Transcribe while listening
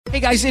Hey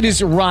guys, it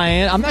is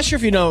Ryan. I'm not sure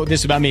if you know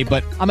this about me,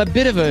 but I'm a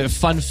bit of a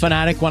fun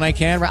fanatic when I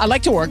can. I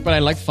like to work, but I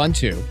like fun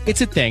too.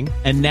 It's a thing.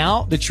 And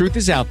now the truth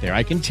is out there.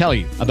 I can tell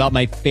you about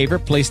my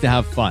favorite place to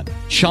have fun.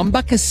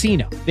 Chumba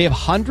Casino. They have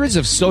hundreds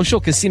of social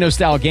casino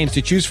style games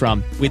to choose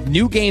from with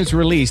new games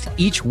released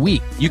each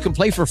week. You can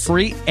play for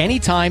free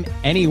anytime,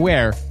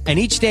 anywhere. And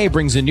each day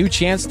brings a new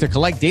chance to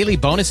collect daily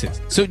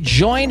bonuses. So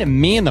join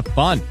me in the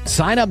fun.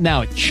 Sign up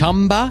now at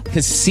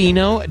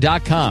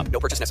ChumbaCasino.com. No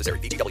purchase necessary.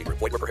 VGW.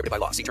 Void where prohibited by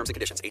law. See terms and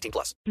conditions.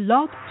 18+.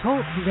 Blog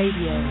Talk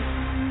Radio.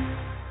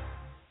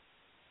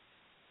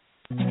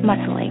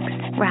 Muscle aches,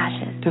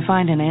 rashes. To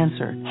find an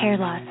answer, Hair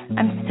loss.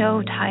 I'm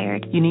so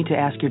tired. you need to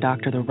ask your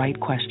doctor the right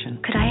question.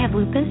 Could I have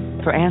lupus?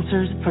 For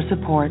answers, for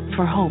support,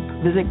 for hope,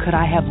 visit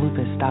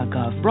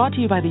CouldIHaveLupus.gov. Brought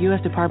to you by the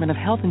U.S. Department of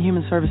Health and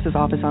Human Services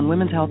Office on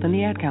Women's Health and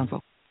the Ad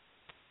Council.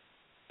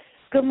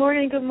 Good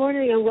morning,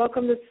 and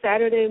welcome to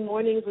Saturday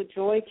Mornings with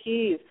Joy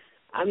Keys.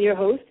 I'm your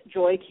host,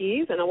 Joy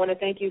Keys, and I want to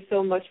thank you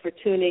so much for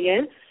tuning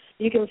in.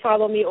 You can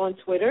follow me on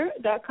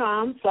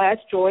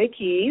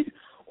Twitter.com/JoyKeys,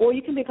 or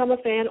you can become a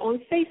fan on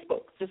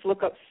Facebook. Just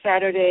look up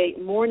Saturday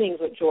Mornings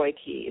with Joy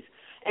Keys.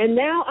 And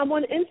now I'm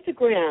on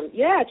Instagram.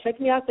 Yeah, check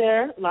me out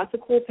there. Lots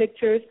of cool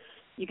pictures.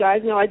 You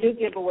guys know I do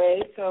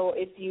giveaways, so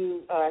if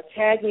you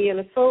tag me in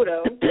a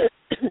photo,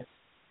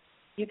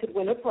 you could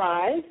win a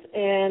prize.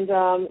 And,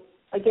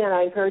 again,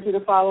 I encourage you to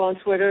follow on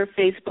Twitter,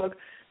 Facebook,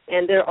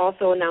 and there are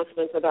also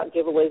announcements about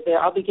giveaways there.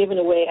 I'll be giving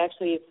away,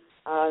 actually,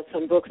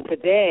 some books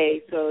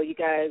today, so you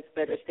guys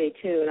better stay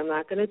tuned. I'm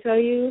not going to tell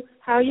you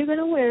how you're going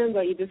to win,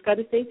 but you just got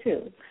to stay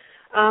tuned.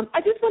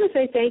 I just want to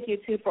say thank you,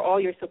 too, for all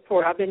your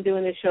support. I've been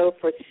doing this show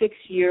for 6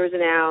 years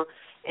now,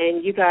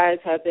 and you guys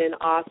have been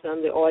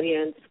awesome, the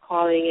audience,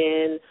 calling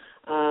in,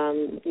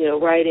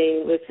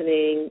 writing,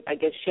 listening, I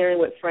guess sharing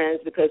with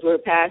friends, because we're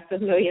past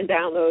 1 million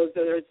downloads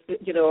or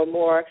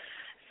more.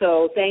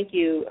 So thank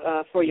you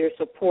for your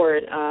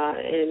support,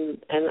 and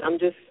I'm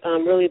just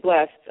really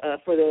blessed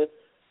for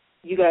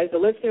you guys, the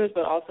listeners,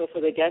 but also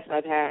for the guests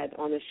I've had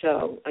on the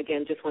show.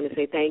 Again, just want to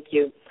say thank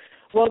you.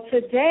 Well,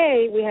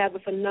 today we have a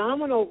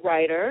phenomenal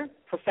writer,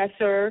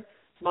 professor,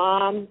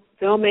 mom,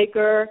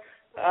 filmmaker,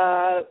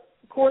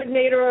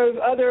 coordinator of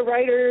other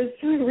writers'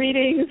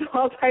 readings,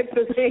 all types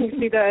of things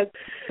she does.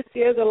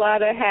 She has a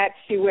lot of hats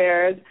she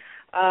wears.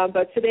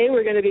 But today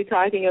we're going to be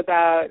talking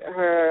about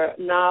her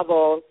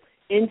novel,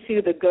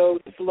 Into the Go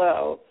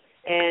Slow,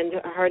 and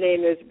her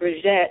name is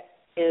Bridgett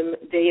M.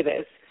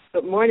 Davis.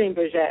 Good morning,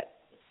 Bridgett.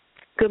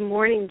 Good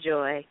morning,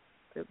 Joy.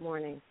 Good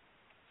morning.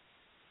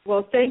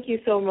 Well, thank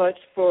you so much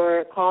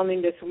for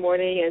calling this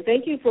morning, and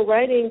thank you for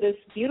writing this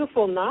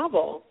beautiful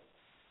novel.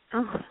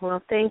 Oh,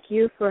 well, thank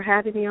you for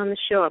having me on the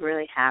show. I'm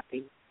really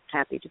happy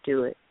to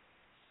do it.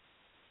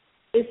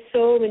 There's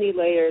so many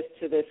layers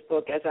to this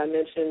book, as I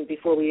mentioned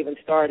before we even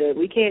started.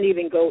 We can't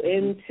even go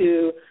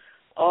into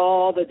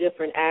all the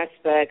different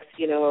aspects,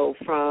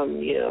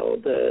 from,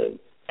 the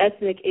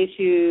ethnic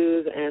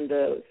issues and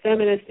the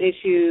feminist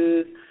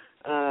issues,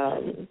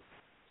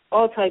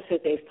 all types of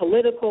things,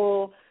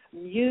 political,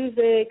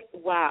 music,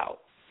 wow.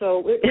 So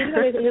we're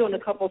going to hit on a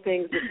couple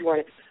things this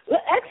morning.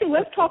 Actually,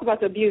 let's talk about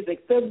the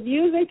music. The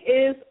music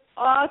is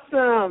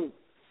awesome.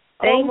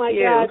 Thank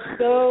you. God,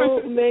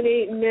 so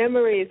many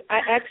memories. I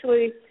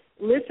actually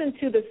listened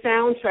to the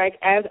soundtrack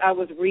as I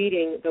was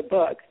reading the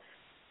book.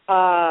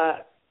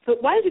 So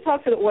why don't you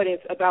talk to the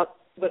audience about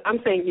what I'm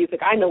saying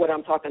music? I know what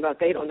I'm talking about.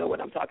 They don't know what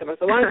I'm talking about.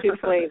 So why don't you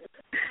explain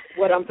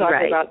what I'm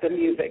talking about, the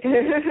music?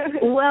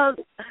 Well,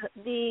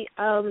 the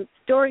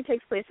story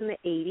takes place in the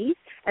 80s,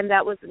 and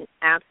that was an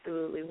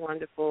absolutely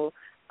wonderful,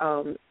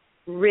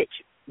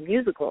 rich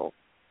musical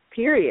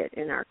period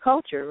in our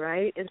culture,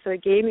 right? And so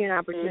it gave me an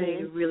opportunity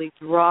to really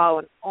draw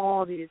on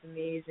all these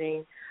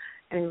amazing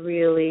and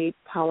really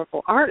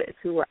powerful artists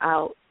who were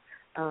out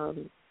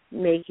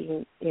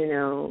making,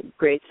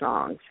 great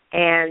songs.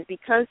 And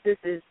because this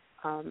is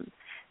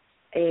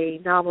a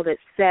novel that's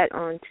set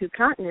on 2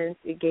 continents,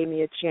 it gave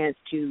me a chance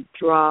to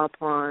draw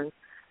upon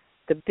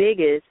the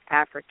biggest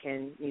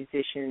African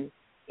musician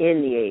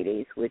in the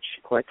 80s, which,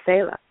 of course,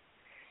 Fela.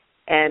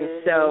 And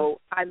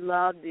so I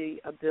love the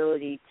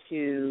ability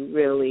to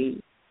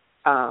really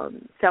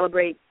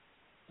celebrate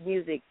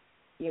music,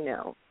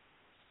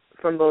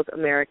 from both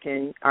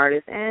American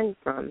artists and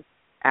from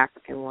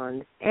African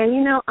ones.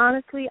 And,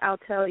 honestly, I'll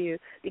tell you,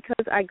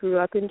 because I grew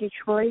up in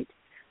Detroit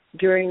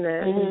during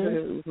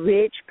the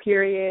rich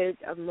period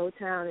of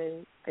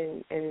Motown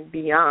and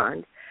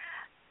beyond,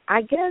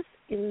 I guess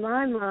in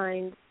my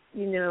mind,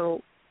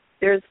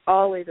 there's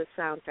always a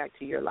soundtrack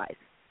to your life.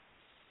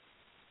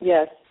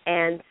 Yes.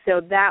 And so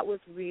that was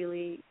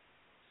really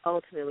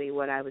ultimately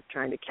what I was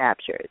trying to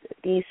capture.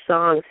 These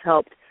songs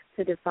helped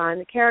to define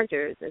the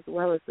characters as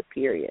well as the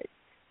period.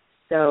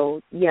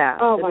 So, yeah,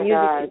 the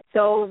music is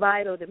so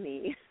vital to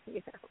me.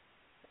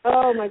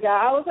 Oh, my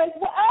God. I was like,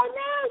 oh,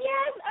 no,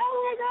 yes,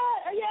 oh, my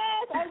God,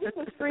 yes. I just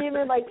was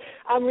screaming, like,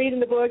 I'm reading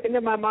the book, and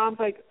then my mom's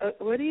like,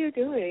 what are you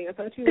doing? I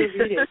thought you were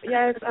reading.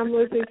 Yes, I'm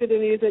listening to the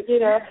music,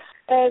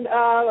 And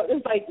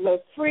it's like Le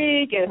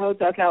Freak and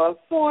Hotel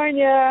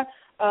California.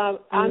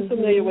 I'm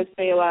familiar with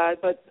Fela,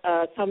 but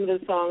some of the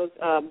songs,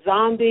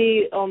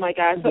 Zombie, oh my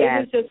God. So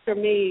yes. it was just, for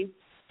me,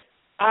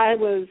 I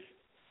was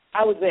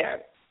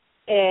there.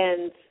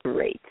 And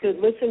great. To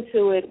listen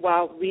to it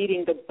while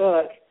reading the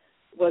book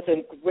was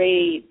a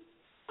great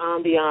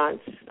ambiance.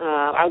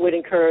 I would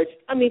encourage,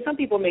 some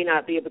people may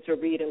not be able to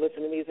read and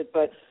listen to music,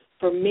 but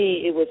for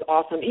me it was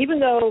awesome. Even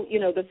though,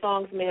 the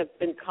songs may have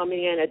been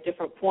coming in at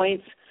different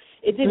points,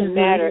 it didn't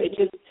matter. It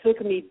just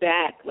took me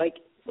back, like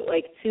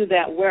to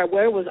that, where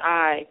was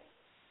I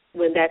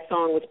when that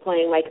song was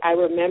playing? Like, I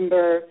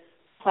remember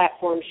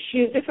platform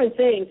shoes, different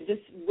things,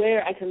 just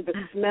where I can, the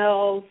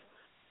smells,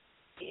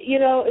 so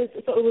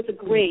it was a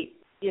great,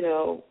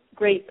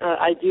 great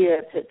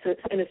idea to,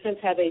 in a sense,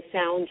 have a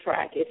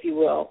soundtrack, if you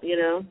will,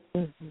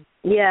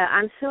 Yeah,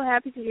 I'm so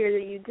happy to hear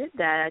that you did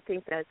that. I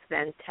think that's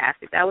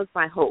fantastic. That was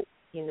my hope,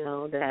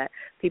 that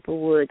people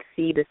would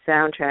see the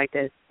soundtrack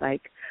as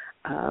like,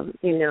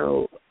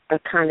 a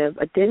kind of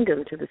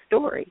addendum to the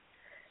story,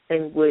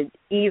 and would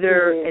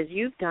either, as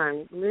you've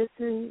done,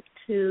 listen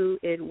to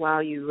it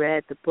while you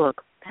read the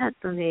book. That's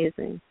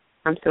amazing.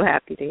 I'm so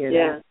happy to hear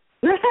that.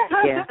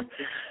 Yeah.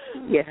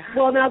 Yeah.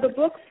 Well, now the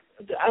book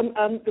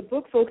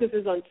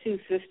focuses on two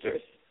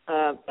sisters.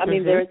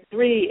 There are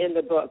three in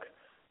the book,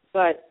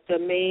 but the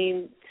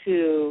main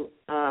two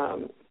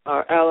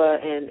are Ella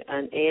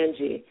and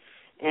Angie.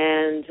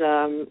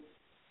 And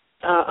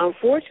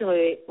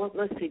unfortunately, well,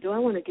 let's see. Do I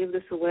want to give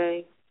this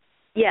away?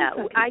 Yeah,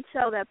 I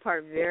tell that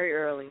part very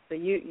early, so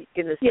you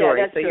in the story,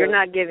 so true. You're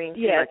not giving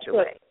too much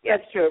away. Yeah.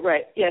 That's true,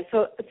 right? Yeah.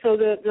 So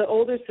the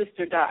older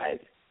sister dies,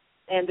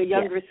 and the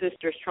younger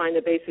sister's trying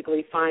to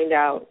basically find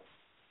out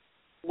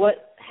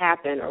what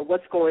happened or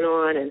what's going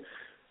on, and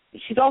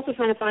she's also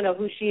trying to find out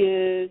who she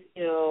is,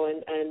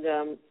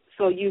 and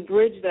so you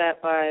bridge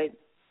that by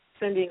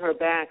sending her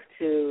back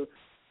to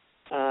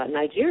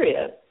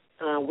Nigeria,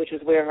 which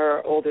is where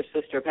her older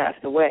sister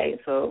passed away.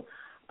 So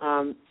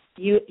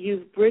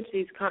you've bridged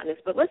these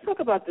continents. But let's talk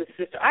about this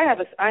sister. I have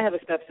a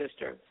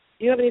stepsister.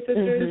 Do you have any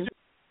sisters?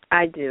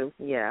 I do.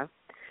 Yeah.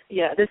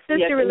 Yeah. The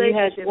sister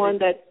relationship you had one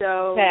that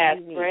so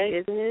passed, unique, right?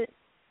 Isn't it?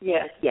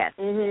 Yes. Yes.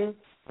 Mhm.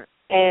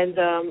 And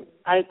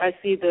I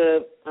see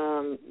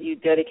you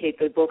dedicate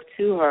the book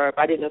to her.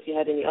 I didn't know if you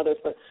had any others,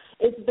 but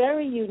it's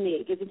very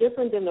unique. It's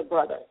different than the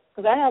brother,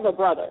 because I have a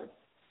brother.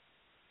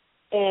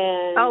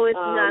 And it's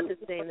not the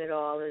same at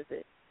all, is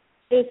it?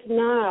 It's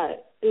not.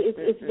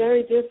 It's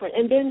very different.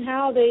 And then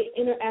how they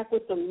interact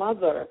with the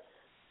mother,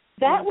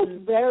 that was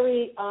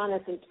very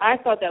honest. And I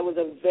thought that was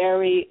a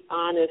very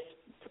honest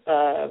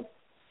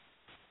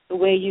the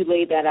way you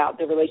laid that out,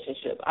 the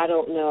relationship. I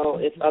don't know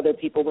if other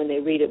people, when they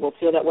read it, will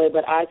feel that way,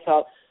 but I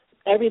felt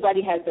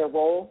everybody has their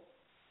role.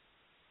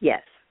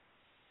 Yes.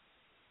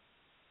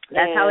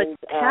 That's how it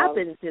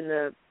happens in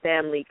the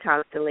family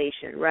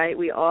constellation, right?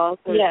 We all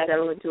sort of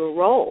settle into a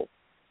role.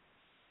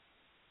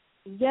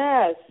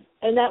 Yes,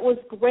 and that was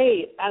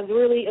great. I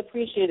really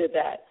appreciated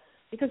that,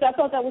 because I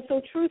thought that was so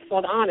truthful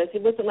and honest.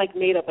 It wasn't like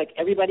made up, like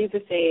everybody's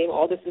the same,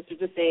 all the sisters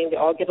the same, they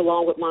all get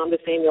along with mom the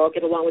same, they all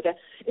get along with that.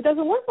 It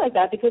doesn't work like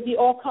that, because you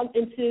all come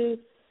into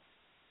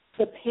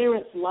the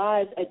parents'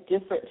 lives at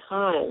different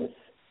times.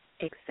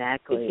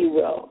 Exactly. If you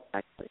will.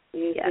 Exactly.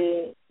 You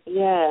see?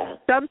 Yeah.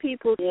 Some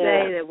people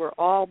say that we're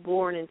all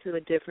born into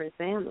a different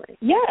family.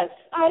 Yes,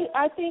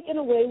 I think in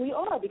a way we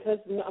are, because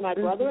my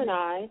brother and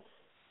I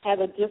have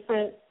a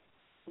different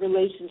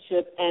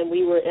relationship, and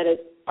we were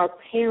our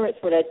parents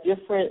were at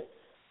different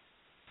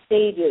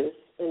stages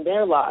in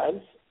their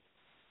lives,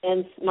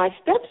 and my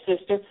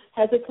stepsister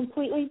has a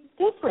completely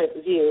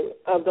different view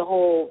of the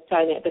whole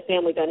the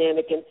family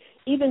dynamic, and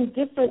even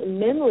different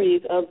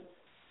memories of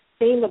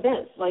same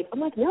events. Like, I'm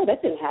like, no,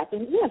 that didn't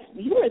happen. Yes,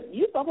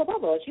 you blah blah blah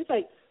blah. She's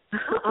like,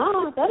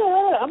 da da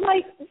da. I'm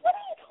like, what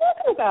are you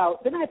talking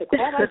about? Then I had to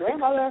call my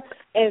grandmother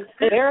and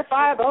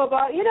verify blah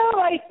blah blah.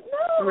 Like,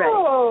 no.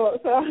 Right.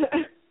 So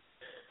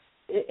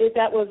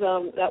that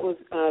was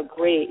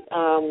great.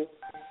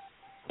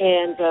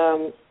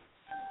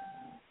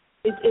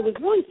 It was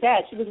really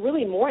sad. She was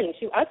really mourning.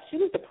 She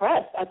was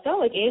depressed. I felt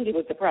like Angie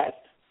was depressed.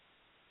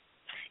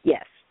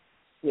 Yes.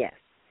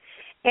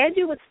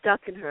 Angie was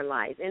stuck in her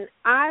life, and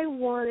I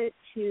wanted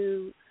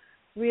to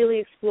really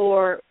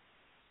explore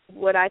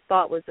what I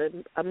thought was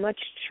a much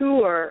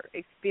truer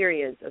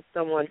experience of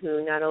someone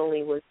who not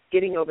only was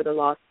getting over the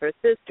loss of her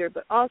sister,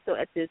 but also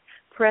at this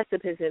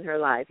precipice in her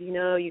life.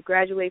 You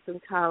graduate from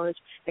college,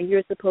 and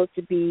you're supposed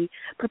to be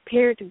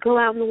prepared to go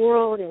out in the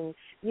world and,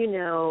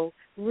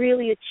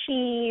 really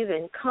achieve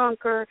and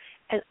conquer.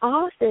 And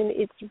often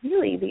it's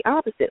really the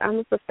opposite. I'm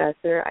a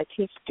professor. I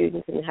teach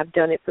students and have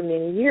done it for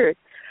many years.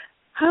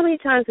 How many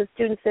times have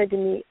students said to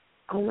me,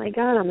 oh, my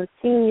God, I'm a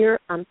senior,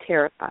 I'm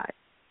terrified.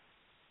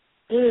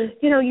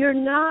 You're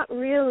not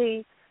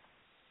really,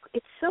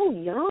 it's so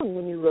young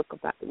when you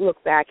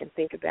look back and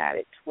think about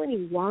it,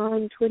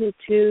 21, 22,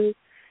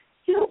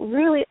 you don't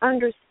really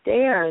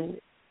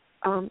understand.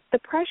 The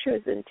pressure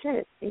is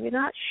intense, and you're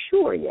not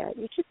sure yet.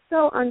 You're just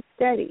so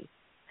unsteady.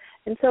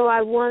 And so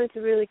I wanted to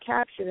really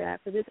capture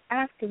that for this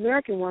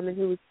African-American woman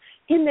who was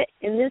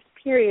in this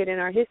period in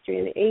our history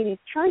in the 80s,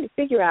 trying to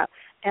figure out,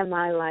 am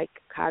I like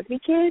Cosby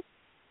Kid?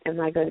 Am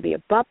I going to be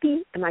a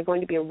Buppy? Am I going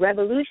to be a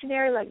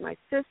revolutionary like my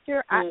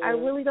sister? I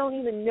really don't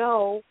even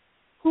know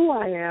who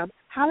I am,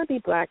 how to be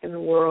black in the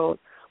world,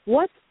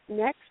 what's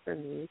next for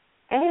me,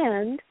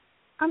 and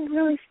I'm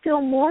really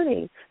still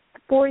mourning.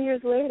 4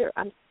 years later,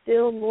 I'm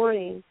still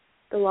mourning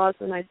the loss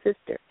of my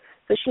sister.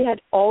 So she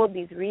had all of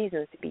these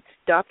reasons to be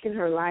stuck in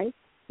her life,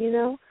 you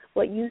know,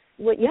 what you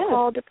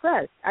call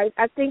depressed.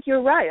 I think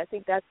you're right. I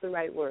think that's the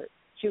right word.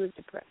 She was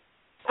depressed.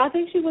 I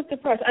think she was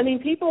depressed. I mean,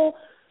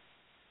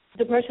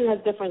 depression has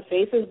different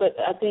faces, but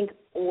I think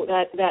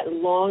that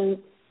long,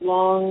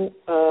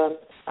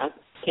 I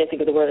can't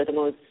think of the word at the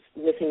moment,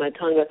 it's missing my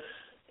tongue, but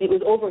it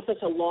was over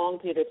such a long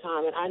period of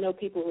time. And I know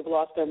people who've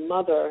lost their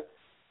mother,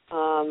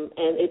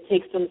 and it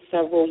takes them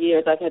several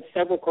years. I've had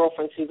several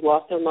girlfriends who've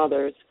lost their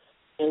mothers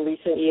in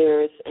recent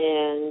years,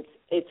 and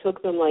it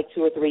took them like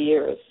 2 or 3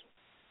 years.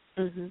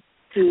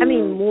 I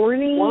mean,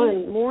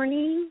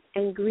 mourning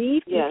and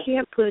grief, you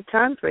can't put a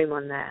time frame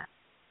on that.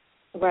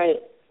 Right.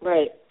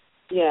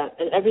 Yeah,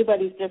 and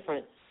everybody's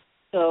different.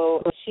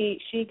 So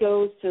she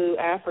goes to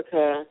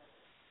Africa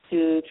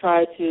to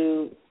try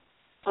to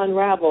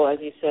unravel, as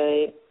you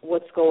say,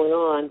 what's going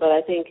on. But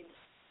I think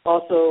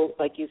also,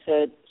 like you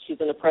said, she's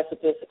on the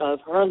precipice of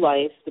her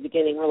life, the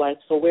beginning of her life.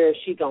 So where is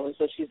she going?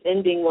 So she's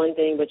ending one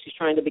thing, but she's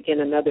trying to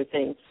begin another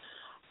thing.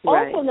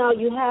 Right. Also now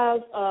you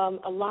have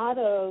a lot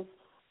of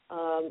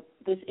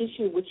this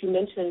issue, which you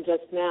mentioned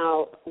just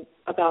now,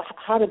 about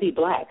how to be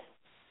black.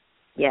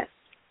 Yes.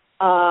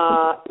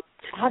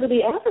 How to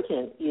be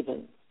African,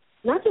 even.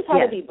 Not just how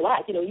to be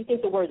black. You know, you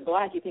think the word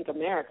black, you think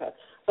America.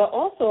 But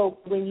also,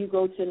 when you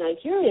go to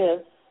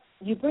Nigeria,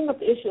 you bring up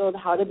the issue of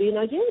how to be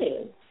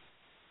Nigerian.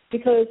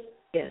 Because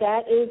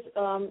that is,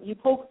 you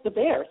poke the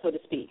bear, so to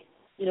speak.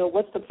 You know,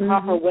 what's the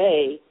proper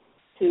way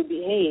to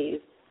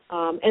behave?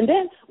 And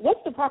then,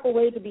 what's the proper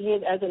way to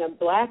behave as a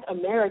black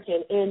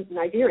American in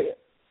Nigeria?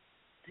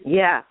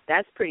 Yeah,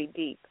 that's pretty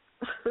deep.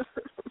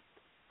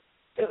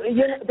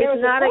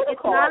 There's not a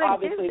protocol,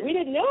 obviously. We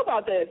didn't know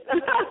about this.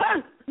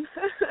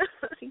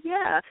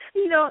 Yeah.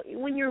 You know,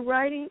 when you're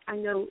writing, I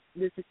know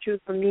this is true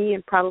for me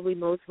and probably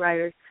most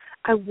writers,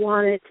 I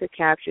wanted to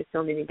capture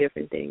so many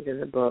different things in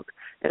the book,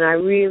 and I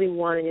really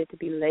wanted it to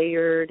be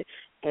layered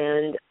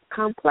and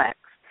complex,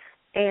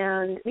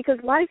 and because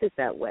life is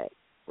that way,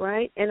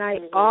 right? And I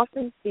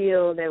often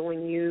feel that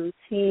when you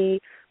see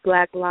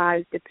black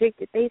lives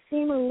depicted, they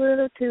seem a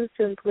little too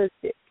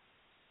simplistic.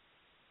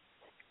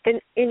 And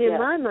in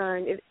my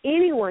mind, if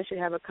anyone should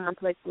have a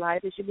complex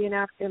life, it should be an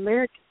African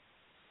American.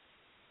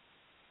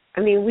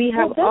 I mean, we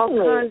have all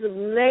kinds of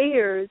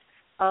layers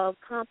of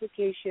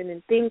complication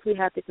and things we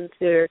have to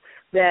consider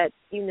that,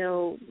 you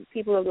know,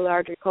 people of the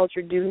larger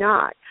culture do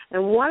not.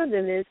 And one of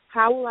them is,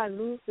 how will I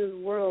move through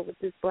the world with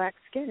this black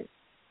skin?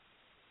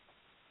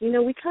 You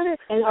know, we kind of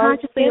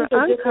consciously or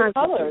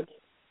unconsciously.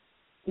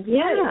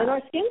 Yeah, and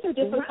our skins are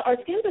different. Our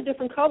skins are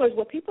different colors.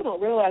 What people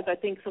don't realize, I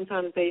think,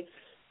 sometimes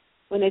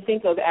when they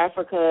think of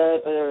Africa,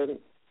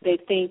 they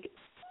think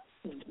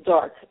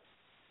dark,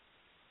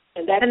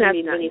 and that can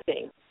mean many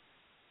things.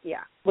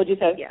 Yeah. What'd you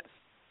say? Yeah.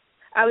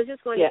 I was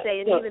just going to say,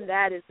 and even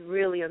that is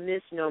really a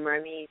misnomer.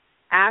 I mean,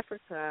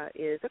 Africa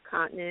is a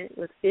continent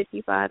with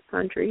 55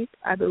 countries,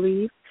 I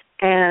believe,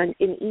 and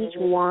in each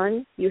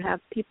one you have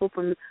people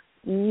from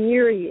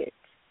myriad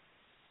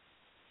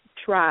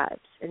tribes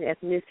and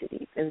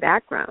ethnicities and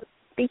backgrounds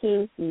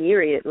speaking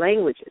myriad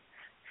languages.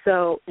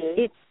 So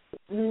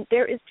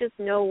there is just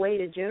no way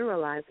to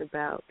generalize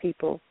about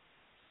people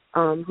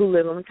who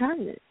live on the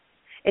continent.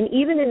 And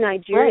even in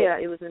Nigeria,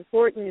 it was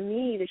important to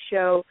me to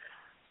show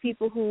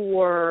people who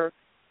were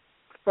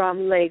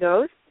from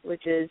Lagos,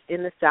 which is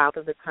in the south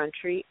of the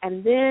country,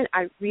 and then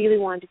I really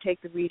wanted to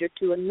take the reader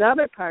to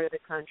another part of the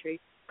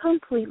country,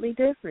 completely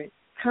different,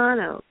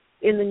 Kano,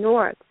 in the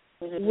north,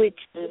 which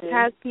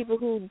has people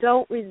who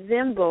don't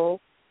resemble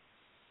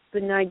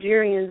the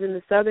Nigerians in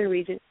the southern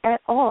region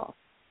at all.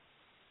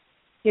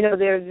 You know,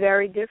 they're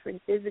very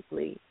different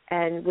physically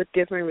and with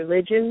different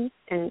religions,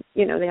 and,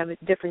 you know, they have a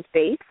different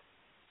faith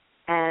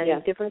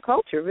and different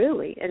culture,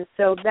 really. And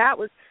so that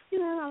was, you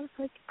know, I was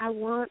like, I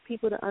want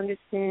people to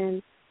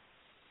understand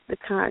the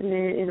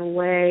continent in a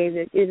way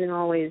that isn't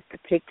always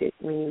depicted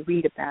when you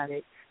read about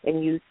it.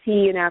 And you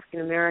see an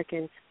African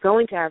American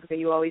going to Africa,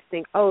 you always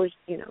think, oh,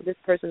 you know, this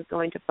person's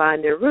going to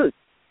find their roots.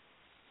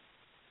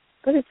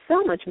 But it's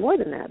so much more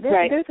than that.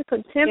 There's a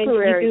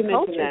contemporary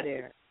culture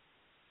there.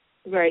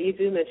 Right, you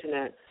do mention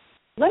that.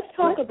 Let's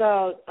talk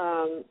about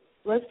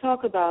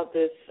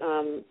this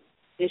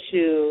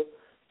issue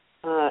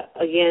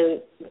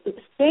again.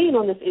 Staying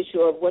on this issue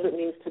of what it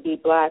means to be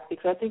black,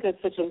 because I think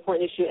that's such an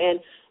important issue, and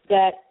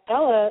that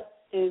Ella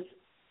is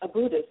a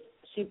Buddhist.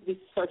 She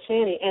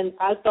chanting, and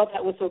I thought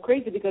that was so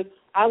crazy because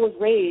I was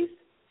raised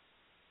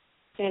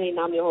chanting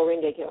Nam Myoho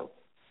Renge Kyo.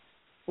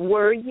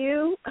 Were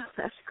you? Oh,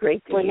 that's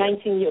great to for hear.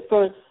 19 years.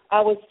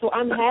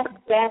 I'm half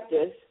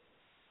Baptist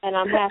and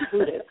I'm half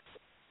Buddhist.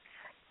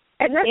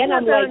 And that's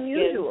not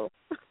unusual.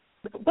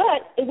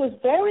 But it was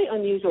very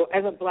unusual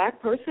as a black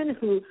person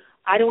who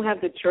I don't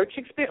have the church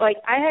experience. Like,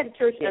 I had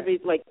church every,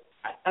 like,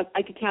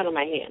 I could count on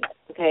my hand,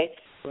 okay?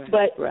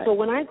 So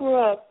when I grew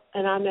up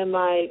and I'm in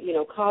my,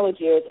 college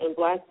years and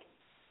black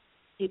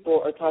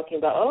people are talking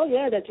about, oh,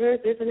 yeah, the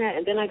church, this and that,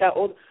 and then I got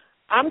old,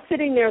 I'm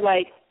sitting there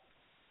like,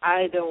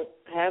 I don't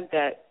have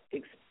that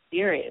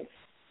experience.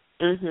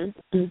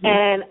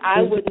 And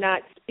I would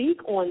not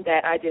speak on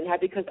that I didn't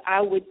have, because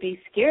I would be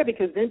scared,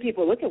 because then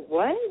people look at,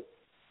 what?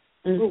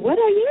 Well, what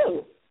are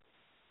you?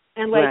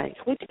 And, like,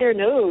 twitch their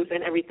nose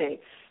and everything.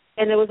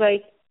 And it was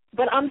like,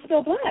 but I'm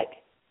still black.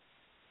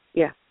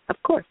 Yeah, of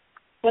course.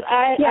 But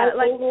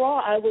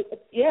overall, I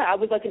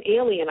was like an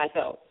alien, I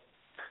felt.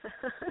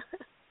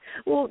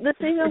 Well, the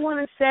thing I want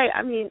to say,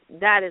 I mean,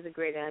 that is a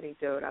great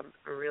anecdote. I'm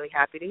really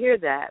happy to hear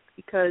that,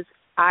 because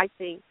I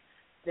think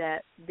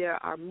that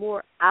there are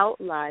more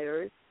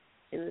outliers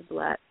in the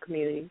black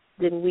community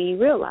than we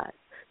realize.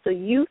 So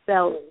you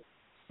felt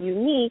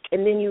unique,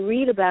 and then you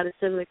read about a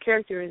similar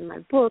character in my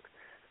book,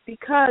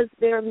 because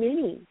there are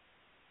many,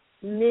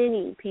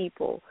 many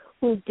people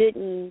who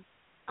didn't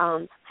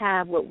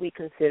have what we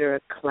consider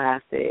a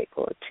classic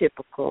or a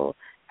typical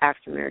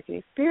African American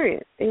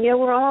experience, and yet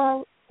we're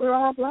all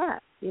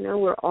black.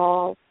 We're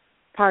all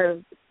part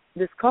of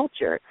this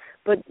culture.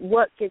 But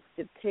what gets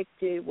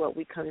depicted, what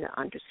we come to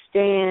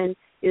understand,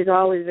 is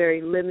always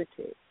very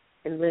limited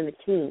and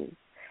limiting.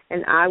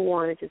 And I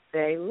wanted to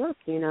say, look,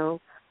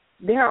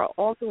 there are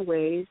also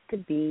ways to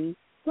be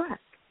black,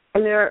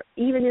 and they're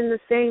even in the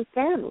same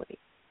family.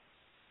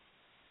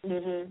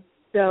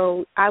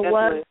 So I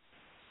was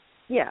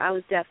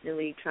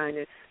definitely trying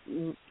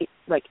to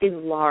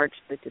enlarge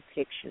the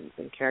depictions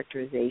and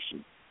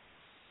characterizations.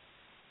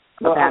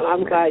 Well,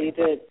 I'm glad you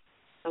did.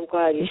 I'm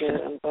glad.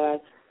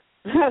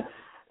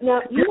 Now,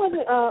 you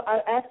wanted, I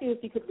asked you if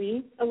you could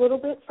read a little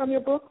bit from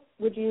your book.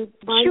 Would you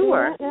mind doing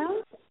that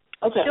now?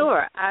 Okay.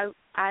 Sure.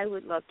 I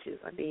would love to.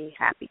 I'd be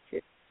happy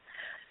to.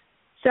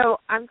 So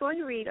I'm going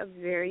to read a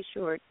very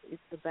short,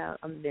 it's about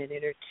a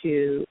minute or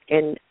two,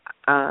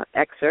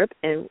 excerpt,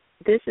 and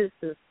this is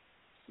the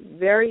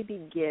very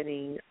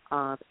beginning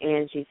of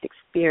Angie's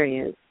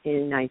experience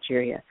in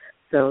Nigeria.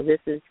 So this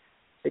is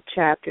the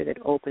chapter that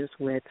opens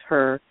with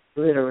her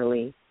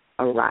literally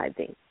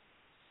arriving.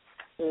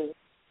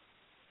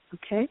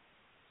 Okay?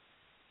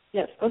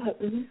 Yes, go ahead.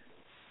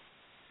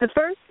 The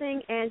first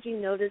thing Angie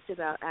noticed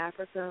about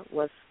Africa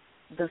was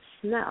the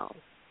smell.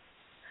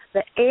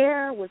 The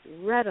air was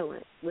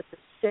redolent with the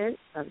scent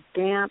of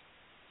damp,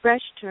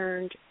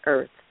 fresh-turned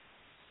earth,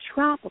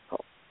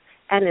 tropical,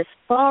 and as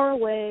far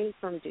away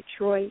from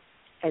Detroit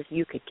as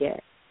you could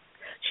get.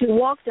 She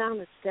walked down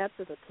the steps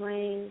of the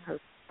plane, her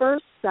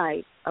first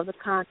sight of the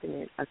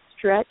continent, a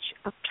stretch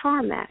of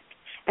tarmac,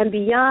 and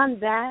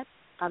beyond that,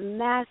 a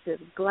massive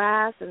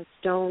glass and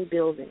stone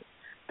building,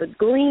 the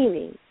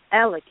gleaming,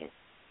 elegant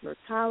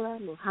Murtala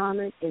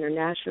Muhammad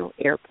International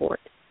Airport.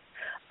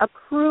 A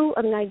crew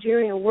of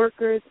Nigerian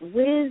workers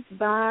whizzed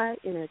by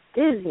in a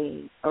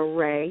dizzying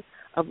array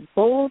of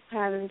bold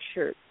patterned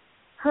shirts,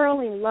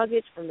 hurling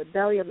luggage from the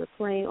belly of the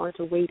plane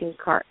onto waiting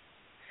carts.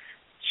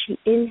 She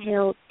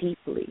inhaled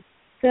deeply,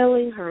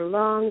 filling her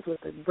lungs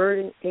with the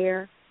verdant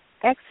air.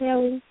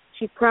 Exhaling,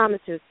 she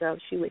promised herself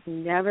she would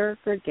never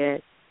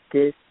forget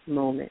this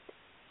moment.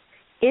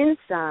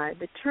 Inside,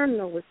 the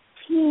terminal was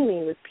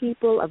teeming with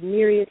people of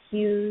myriad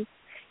hues.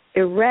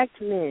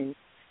 Erect men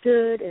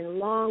stood in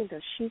long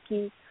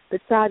dashiki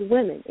beside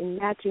women in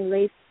matching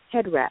lace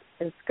head wraps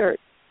and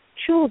skirts.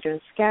 Children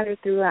scattered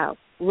throughout,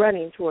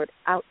 running toward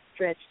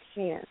outstretched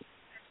hands.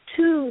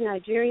 2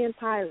 Nigerian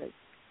pilots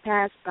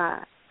passed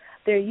by,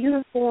 their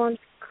uniforms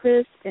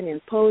crisp and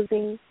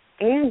imposing.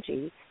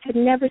 Angie had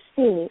never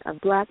seen a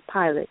black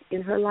pilot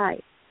in her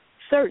life,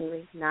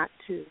 certainly not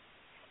 2.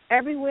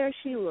 Everywhere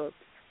she looked,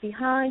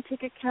 behind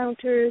ticket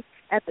counters,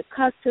 at the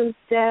customs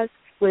desk,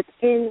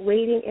 within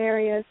waiting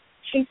areas,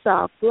 she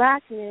saw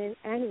black men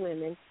and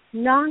women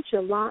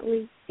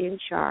nonchalantly in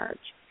charge.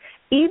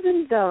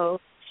 Even though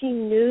she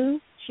knew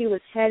she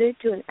was headed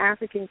to an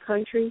African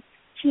country,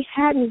 she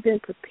hadn't been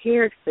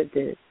prepared for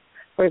this,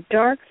 for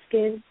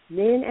dark-skinned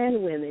men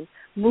and women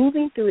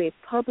moving through a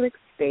public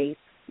space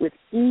with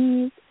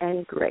ease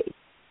and grace.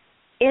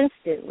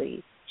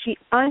 Instantly, she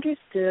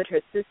understood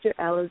her sister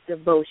Ella's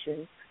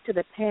devotion to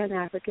the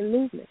Pan-African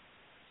movement.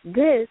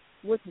 This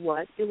was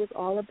what it was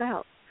all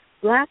about,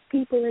 black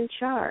people in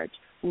charge,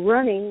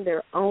 running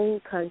their own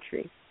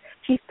country.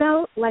 She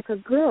felt like a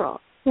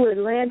girl who had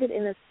landed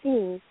in a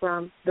scene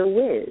from The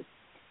Wiz,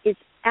 its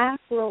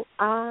Afro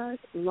Oz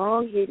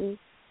long hidden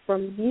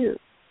from view,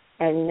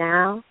 and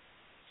now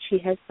she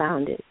had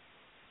found it.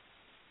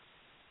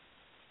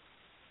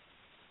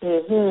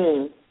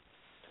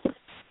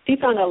 She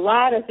found a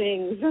lot of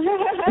things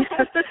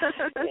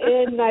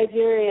in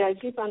Nigeria.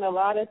 She found a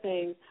lot of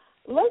things.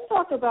 Let's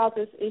talk about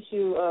this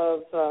issue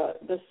of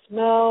the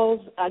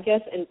smells, I guess,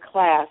 in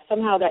class.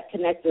 Somehow that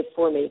connected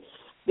for me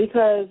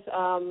because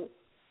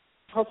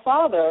her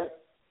father,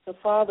 the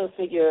father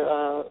figure,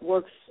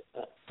 works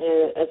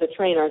as a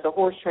trainer, as a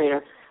horse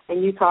trainer,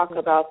 and you talk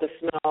about the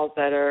smells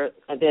that are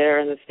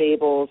there in the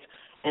stables.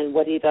 and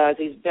what he does.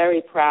 He's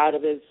very proud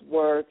of his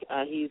work.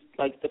 He's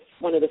like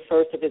one of the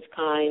first of his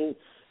kind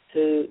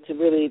to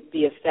really be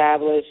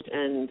established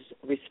and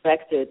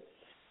respected.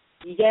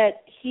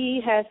 Yet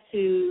he has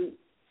to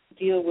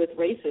deal with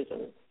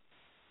racism.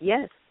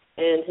 Yes.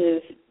 And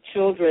his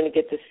children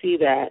get to see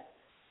that.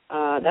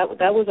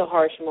 That was a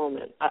harsh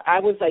moment. I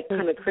was like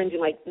kind of cringing,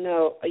 like,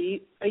 no, are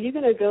you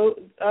gonna go?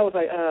 I was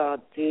like, oh,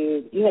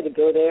 dude, you had to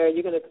go there.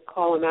 You're gonna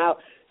call him out.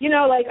 You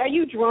know, like, are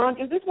you drunk?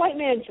 Is this white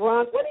man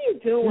drunk? What are you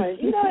doing?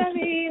 You know what I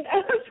mean? I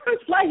was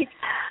just like,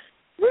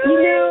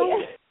 really? You know,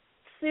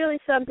 it's really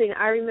something.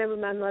 I remember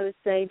my mother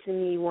saying to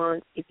me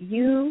once, if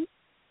you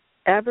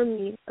ever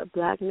meet a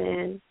black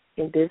man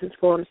in business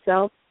for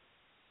himself,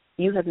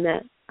 you have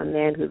met a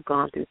man who's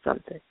gone through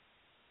something.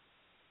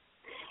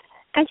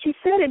 And she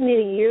said it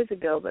many years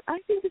ago, but I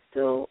think it's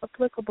still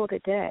applicable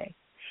today.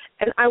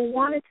 And I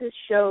wanted to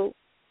show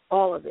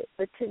all of it,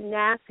 the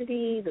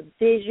tenacity, the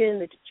vision,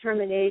 the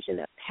determination,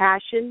 the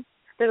passion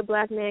that a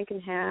black man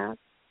can have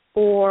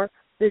for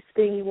this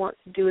thing he wants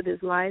to do with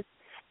his life,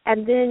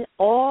 and then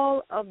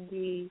all of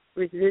the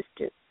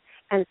resistance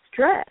and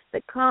stress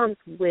that comes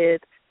with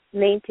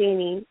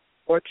maintaining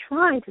or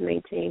trying to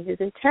maintain his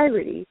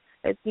integrity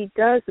as he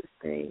does this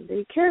thing that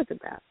he cares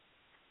about.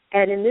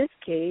 And in this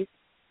case,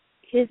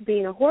 his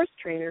being a horse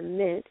trainer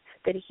meant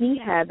that he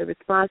had the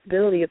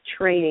responsibility of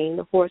training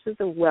the horses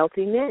of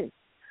wealthy men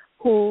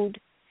who'd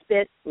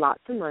spent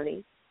lots of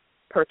money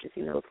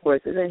purchasing those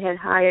horses and had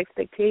high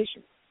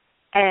expectations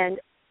and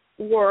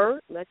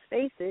were, let's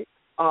face it,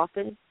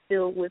 often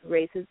filled with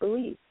racist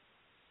beliefs.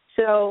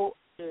 So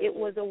it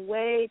was a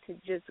way to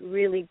just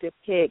really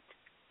depict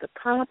the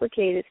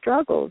complicated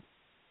struggles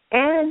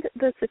and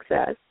the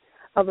success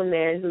of a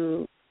man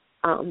who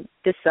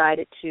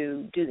decided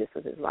to do this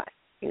with his life,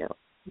 you know,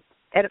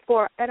 at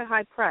a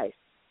high price.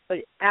 But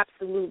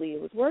absolutely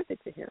it was worth it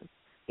to him.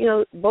 You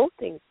know, both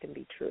things can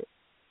be true.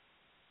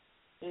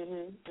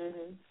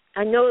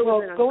 I know it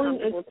was an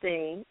uncomfortable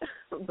thing,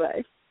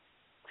 but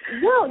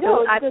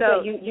no, I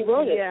felt you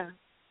wrote it.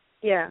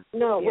 Yeah.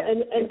 No, yeah.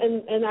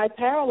 And I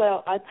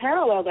parallel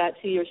that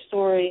to your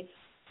story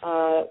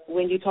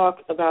when you talk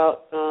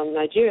about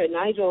Nigeria,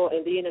 Nigel,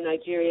 and being in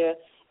Nigeria,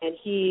 and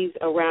he's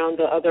around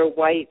the other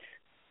white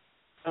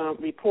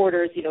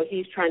reporters. You know,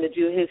 he's trying to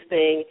do his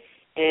thing,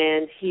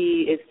 and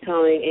he is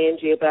telling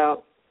Angie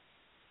about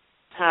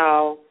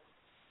how,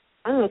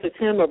 I don't know if it's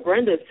him or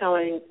Brenda is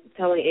telling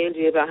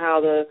Angie about how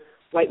the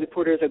white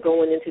reporters are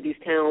going into these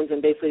towns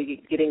and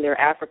basically getting their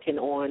African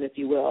on, if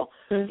you will,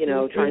 you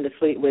know, trying to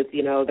sleep with,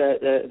 you know,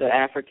 the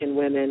African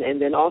women,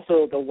 and then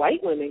also the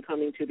white women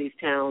coming to these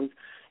towns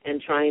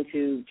and trying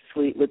to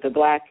sleep with the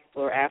black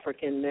or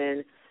African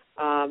men.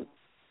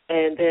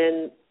 And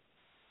then,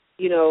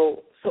 you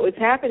know, so it's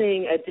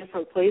happening at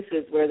different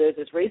places where there's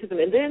this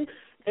racism. And then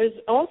there's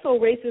also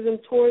racism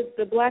towards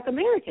the black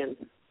Americans.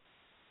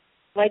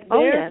 Like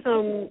there's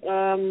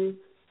some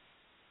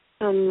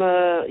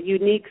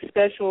unique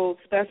special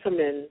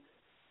specimen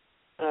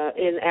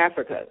in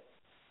Africa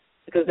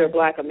because they're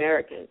black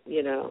American,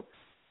 you know.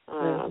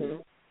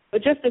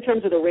 But just in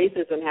terms of the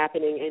racism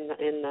happening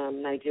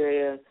in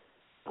Nigeria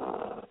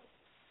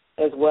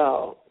as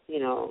well, you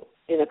know,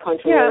 in a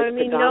country where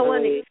it's no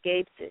one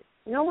escapes it.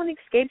 No one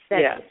escapes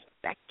that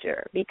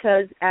specter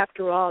because,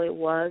 after all, it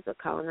was a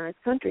colonized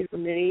country for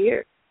many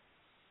years.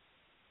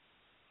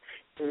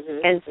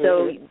 And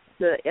so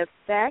the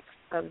effects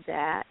of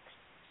that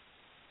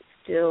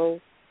still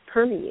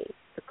permeate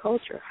the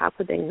culture. How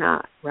could they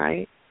not,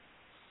 right?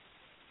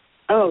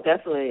 Oh,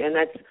 definitely. And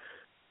that's,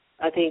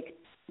 I think,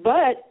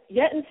 but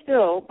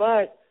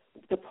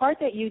the part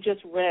that you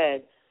just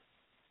read,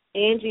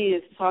 Angie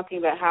is talking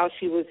about how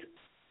she was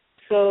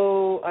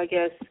so, I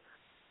guess,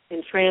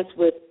 entranced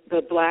with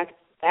the black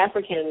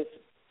Africans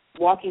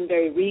walking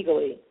very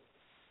regally,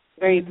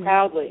 very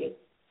proudly.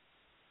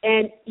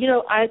 And, you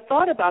know, I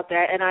thought about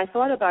that, and I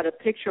thought about a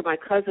picture my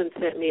cousin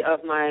sent me of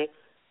not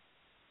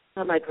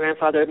my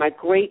grandfather, my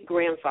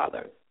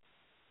great-grandfather.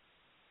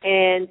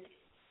 And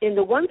in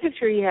the one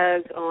picture he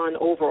has on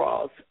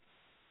overalls,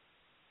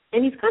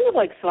 and he's kind of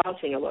like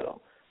slouching a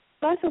little.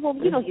 So I said, well,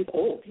 you know, he's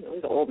old. You know,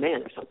 he's an old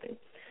man or something.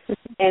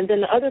 And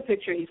then the other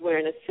picture, he's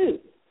wearing a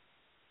suit.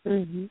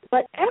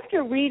 But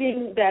after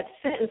reading that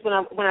sentence,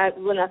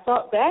 when I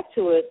thought back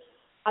to it,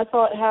 I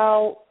thought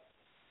how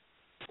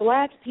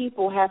black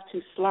people have to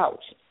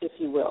slouch, if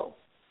you will,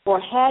 or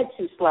had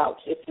to slouch,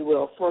 if you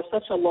will, for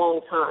such a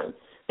long time.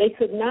 They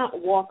could not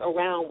walk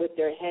around with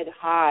their head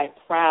high,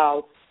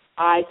 proud,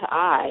 eye to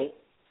eye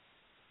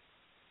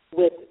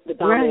with the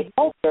dominant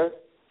culture,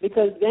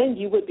 because then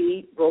you would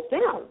be broke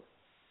down.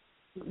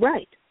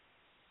 Right.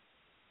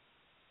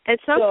 At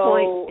some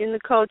point in the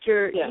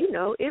culture, you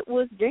know, it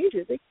was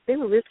dangerous. They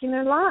were risking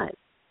their lives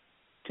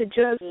to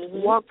just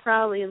walk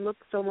proudly and look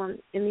someone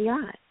in the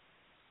eye.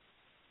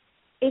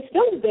 It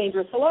still is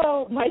dangerous.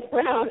 Hello, Mike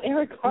Brown,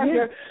 Eric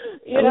Carter.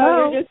 You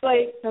know, you're just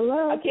like,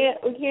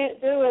 we can't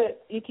do it.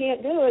 You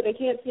can't do it. They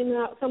can't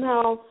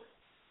somehow.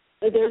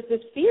 There's this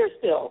fear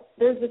still.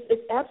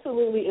 It's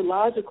absolutely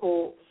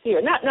illogical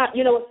fear. Not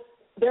you know,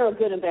 there are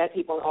good and bad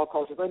people in all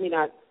cultures. Let me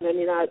not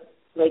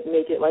like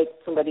make it like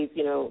somebody's,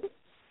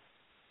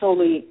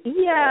 totally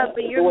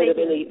but you're void of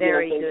making any a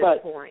very thing.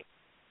 good point.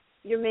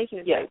 You're making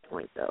a great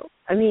point, though.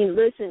 I mean,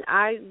 listen,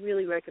 I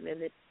really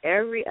recommend that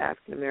every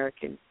African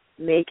American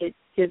make it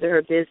his or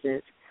her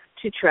business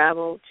to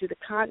travel to the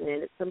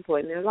continent at some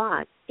point in their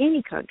lives,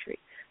 any country,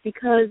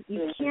 because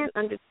you can't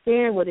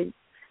understand what it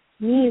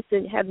means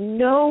to have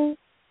no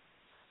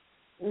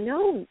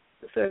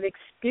sort of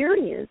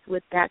experience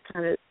with that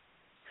kind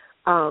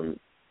of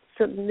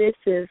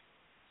submissive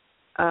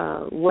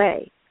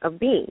way of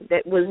being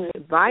that was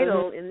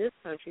vital in this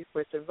country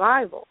for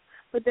survival,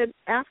 but that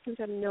Africans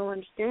have no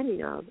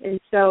understanding of. And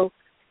so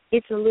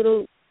it's a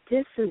little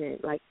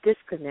dissonant, like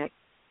disconnect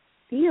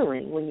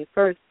feeling when you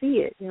first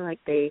see it. Like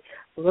they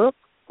look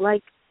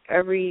like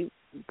every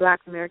Black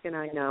American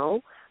I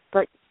know,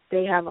 but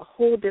they have a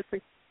whole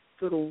different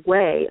sort of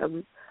way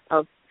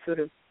of sort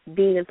of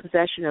being in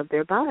possession of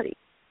their body.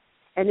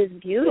 And it's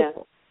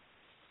beautiful.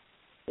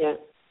 Yeah.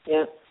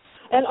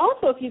 And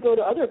also if you go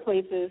to other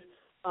places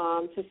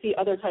to see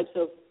other types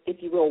of, if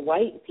you will,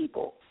 white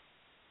people,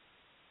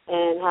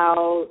 and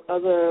how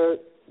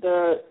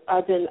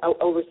I've been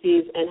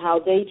overseas and how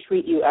they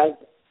treat you as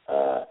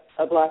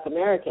a Black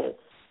American.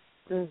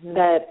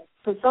 That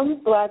for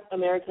some Black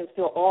Americans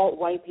feel all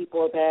white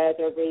people are bad,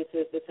 they're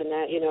racist, this and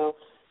that,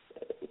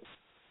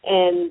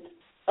 and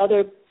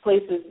other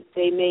places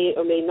they may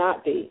or may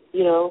not be,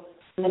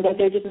 and that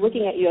they're just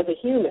looking at you as a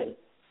human.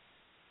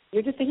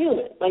 You're just a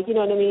human, like, you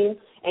know what I mean?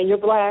 And you're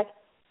Black,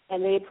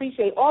 and they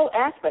appreciate all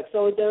aspects.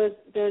 So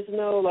there's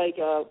no, like,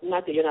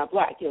 not that you're not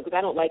Black, because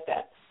I don't like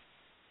that.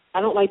 I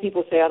don't like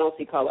people say I don't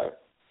see color.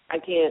 I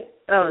can't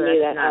say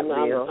that. I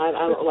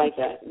don't like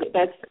that.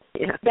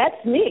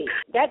 That's me.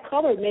 That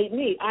color made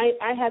me.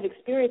 I have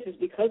experiences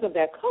because of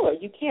that color.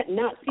 You can't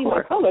not see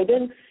my color.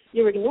 Then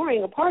you're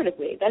ignoring a part of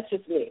me. That's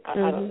just me. I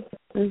don't know.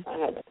 I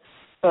haven't.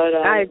 But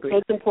I agree. So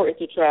it's important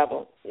to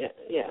travel. Yeah,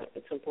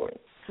 it's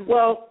important.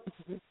 Well,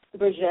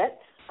 Bridgett,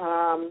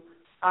 I'm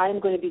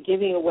going to be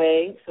giving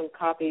away some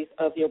copies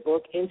of your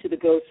book, Into the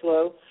Go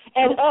Slow.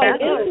 And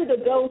Into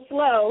the Go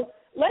Slow.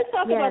 Let's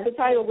talk about the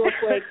title real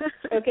quick,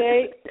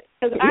 okay?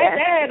 Because I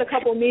had a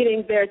couple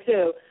meetings there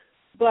too.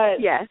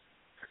 But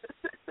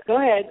go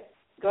ahead.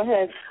 Well,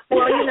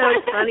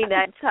 it's funny,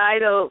 that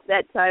title.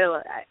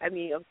 I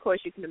mean, of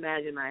course, you can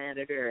imagine my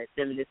editor at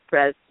Feminist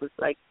Press was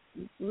like,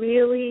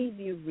 "Really?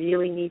 Do you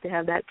really need to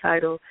have that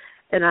title?"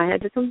 And I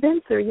had to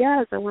convince her,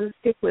 yes, I want to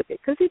stick with it,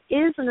 because it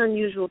is an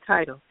unusual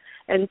title,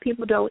 and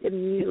people don't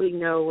immediately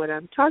know what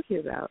I'm talking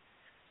about,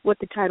 what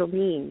the title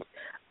means.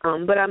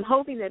 But I'm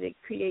hoping that it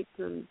creates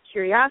some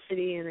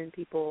curiosity, and then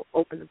people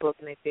open the book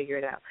and they figure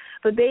it out.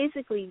 But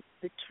basically,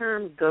 the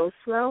term "go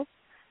slow"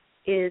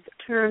 is a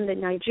term that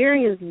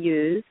Nigerians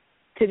use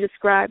to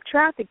describe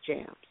traffic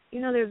jams.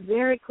 They're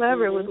very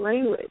clever with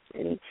language,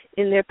 and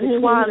in their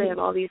patois they have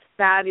all these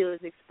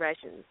fabulous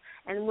expressions.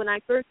 And when I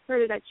first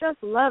heard it, I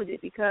just loved it,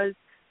 because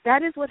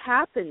that is what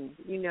happens,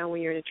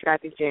 when you're in a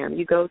traffic jam.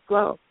 You go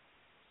slow.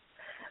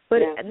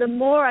 But the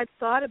more I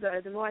thought about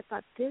it, the more I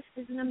thought, this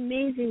is an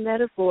amazing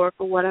metaphor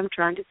for what I'm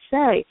trying to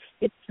say.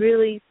 It's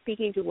really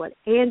speaking to what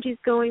Angie's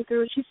going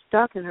through. She's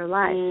stuck in her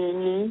life.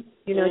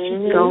 She's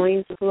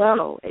going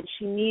slow, and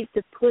she needs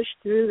to push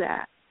through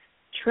that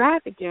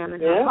traffic jam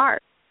in her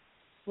heart,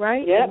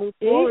 right? Yeah. Move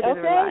forward in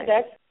her life.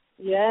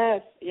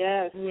 Yes.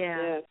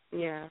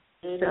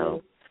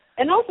 So,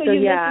 and also you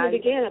mentioned it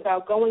again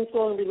about going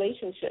slow in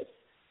relationships.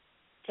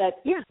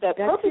 That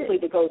purposely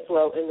to go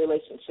slow in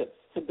relationships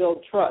to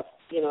build trust.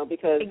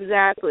 Because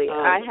exactly.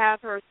 I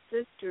have her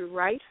sister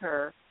write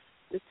her,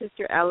 the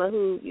sister Ella,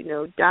 who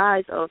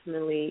dies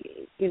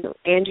ultimately.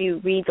 Angie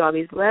reads all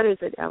these letters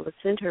that Ella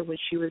sent her when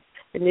she was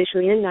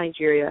initially in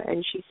Nigeria,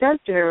 and she says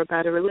to her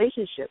about a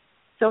relationship.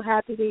 So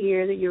happy to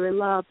hear that you're in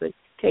love, but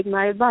take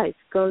my advice,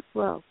 go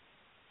slow.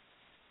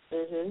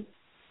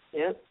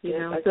 Yep.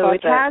 So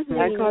it has me.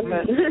 I caught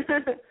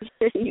that.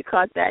 You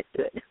caught that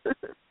good.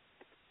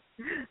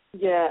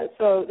 Yeah,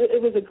 so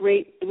it was a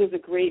great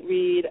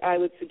read. I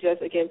would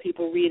suggest again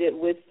people read it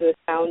with the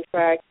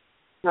soundtrack.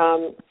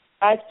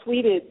 I've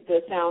tweeted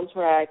the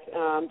soundtrack,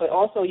 but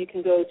also you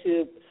can go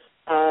to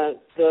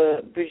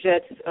the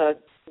Bridgett's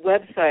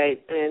website,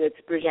 and it's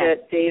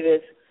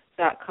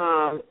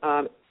BridgettDavis.com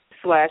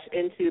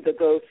 /Into the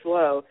Go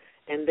Slow,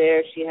 and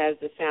there she has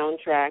the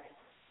soundtrack.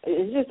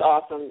 It's just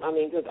awesome. I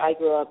mean, because I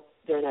grew up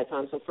during that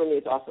time, so for me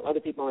it's awesome.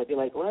 Other people might be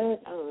like, what? I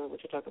don't know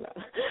what you're talking about.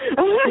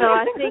 No,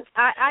 I think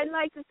I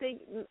like to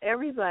think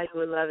everybody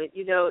would love it.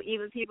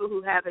 Even people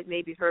who haven't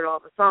maybe heard all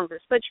the songs.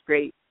 It's such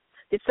great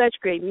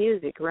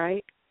music,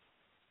 right?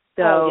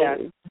 So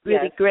it's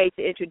really great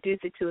to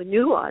introduce it to a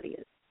new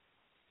audience.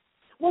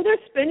 Well, they're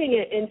spinning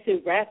it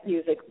into rap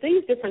music.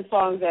 These different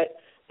songs that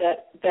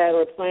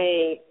are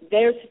playing,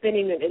 they're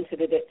spinning them into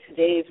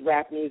today's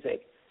rap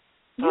music.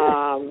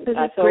 So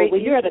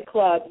when you're at a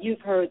club, you've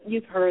heard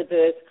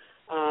this.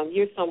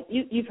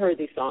 You've heard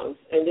these songs,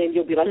 and then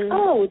you'll be like,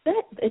 oh,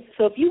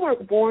 so if you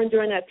weren't born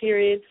during that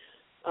period,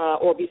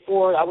 or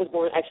before, I was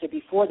born actually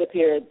before the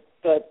period,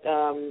 but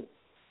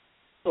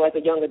So as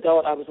a young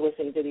adult, I was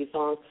listening to these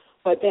songs.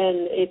 But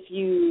then if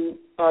you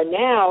are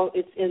now,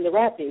 it's in the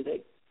rap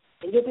music.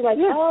 And you'll be like,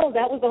 oh,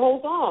 that was the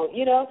whole song,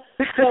 you know?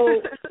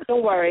 So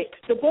don't worry.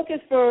 The book is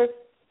for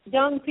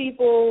young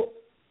people,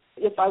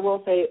 if I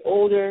will say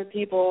older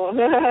people.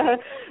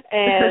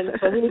 And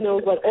but who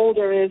knows what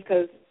older is,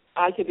 because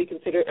I could be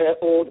considered an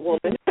old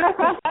woman.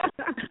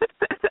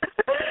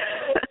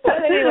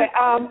 But anyway,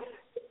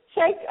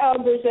 check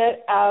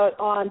Bridgett out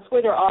on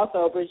Twitter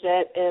also,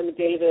 Bridgett M.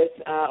 Davis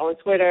on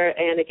Twitter.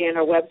 And, again,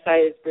 her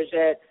website is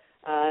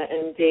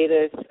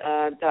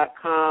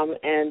BridgettMDavis.com,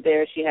 and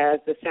there she has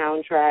the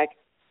soundtrack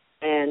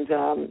and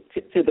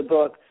to the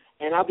book.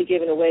 And I'll be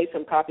giving away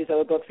some copies of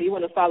the book. So you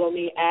want to follow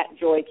me at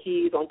Joy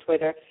Keys on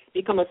Twitter.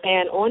 Become a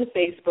fan on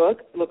Facebook.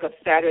 Look up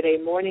Saturday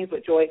Mornings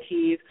with Joy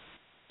Keys.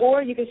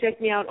 Or you can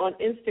check me out on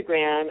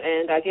Instagram.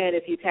 And, again,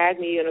 if you tag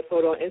me in a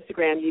photo on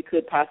Instagram, you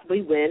could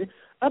possibly win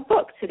a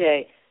book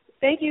today.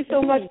 Thank you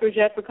so much,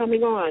 Bridgett, for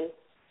coming on.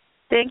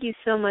 Thank you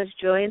so much,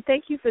 Joy, and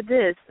thank you for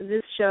this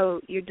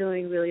show. You're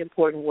doing really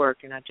important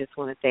work, and I just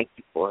want to thank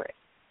you for it.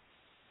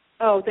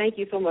 Oh, thank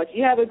you so much.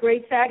 You have a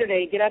great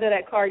Saturday. Get out of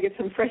that car, get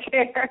some fresh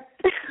air.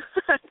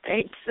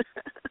 Thanks.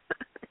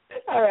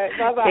 All right,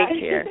 bye-bye.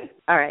 Take care.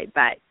 All right,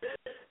 bye.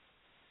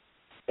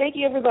 Thank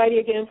you, everybody,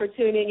 again, for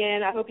tuning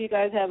in. I hope you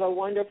guys have a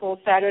wonderful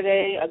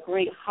Saturday, a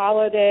great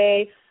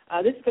holiday.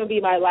 This is going to be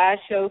my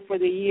last show for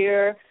the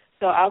year,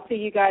 so I'll see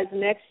you guys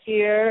next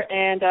year.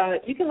 And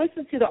you can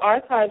listen to the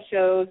archive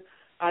shows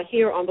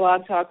here on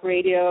Blog Talk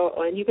Radio,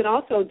 and you can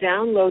also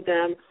download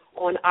them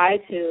on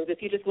iTunes.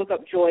 If you just look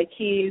up Joy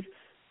Keys,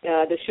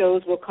 the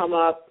shows will come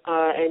up,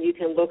 and you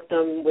can look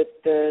them with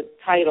the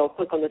title,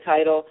 click on the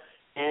title,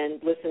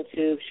 and listen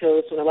to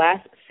shows from the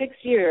last 6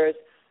 years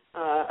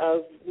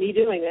of me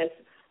doing this.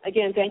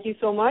 Again, thank you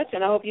so much,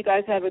 and I hope you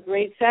guys have a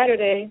great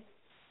Saturday.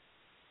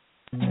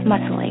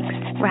 Muscle aches,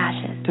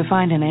 rashes, To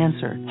find an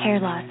answer, hair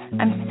loss.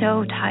 I'm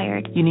so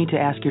tired. you need to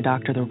ask your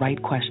doctor the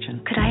right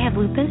question. Could I have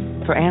lupus?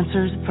 For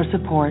answers, for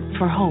support,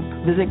 for hope,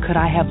 visit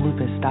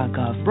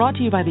couldihavelupus.gov. Brought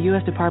to you by the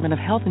U.S. Department of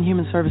Health and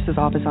Human Services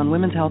Office on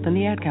Women's Health and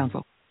the Ad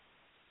Council.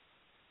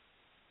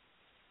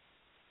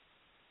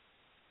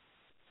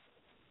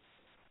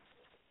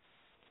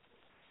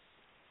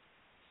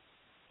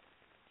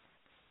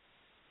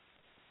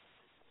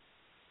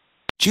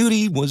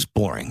 Judy was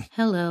boring.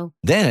 Hello.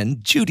 Then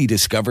Judy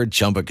discovered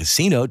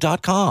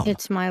ChumbaCasino.com.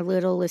 It's my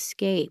little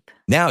escape.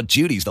 Now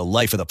Judy's the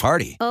life of the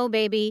party. Oh,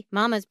 baby,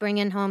 mama's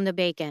bringing home the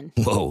bacon.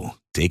 Whoa,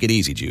 take it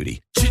easy,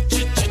 Judy.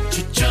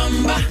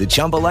 The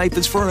Chumba life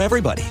is for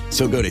everybody.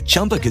 So go to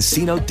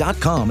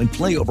ChumbaCasino.com and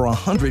play over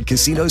 100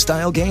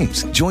 casino-style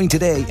games. Join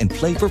today and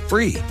play for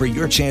free for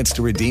your chance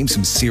to redeem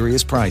some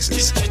serious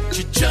prizes.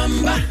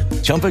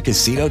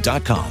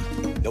 ChumbaCasino.com.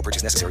 No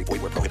purchase necessary.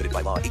 Void where prohibited by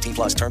law. 18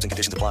 plus terms and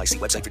conditions apply. See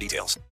website for details.